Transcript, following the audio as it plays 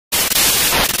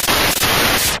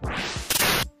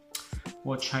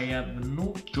Watch, I have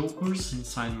no jokers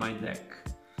inside my deck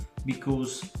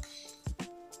because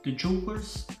the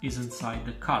jokers is inside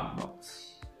the card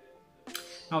box.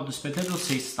 Now the spectator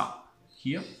says stop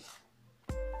here,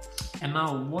 and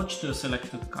now watch the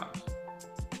selected card.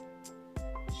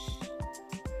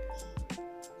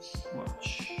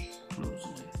 Watch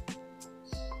closely.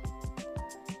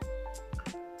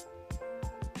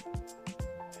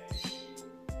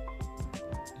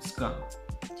 It's gone.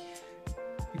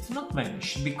 It's not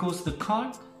vanished because the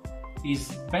card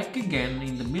is back again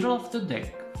in the middle of the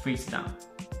deck, face down.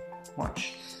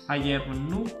 Watch, I have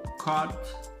no card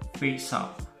face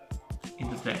up in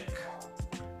the deck.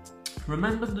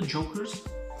 Remember the jokers?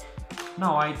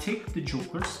 Now I take the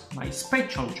jokers, my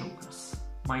special jokers,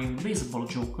 my invisible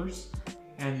jokers,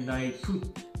 and I put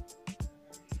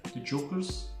the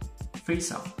jokers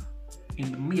face up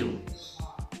in the middle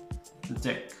of the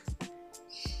deck.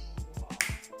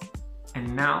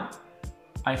 And now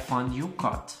I find your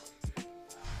card.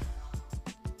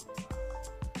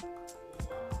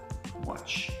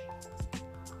 Watch.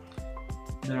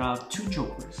 There are two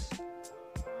jokers,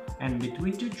 and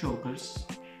between two jokers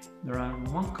there are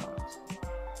one card.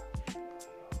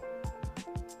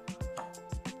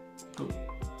 Good.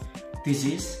 This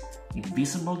is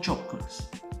invisible jokers.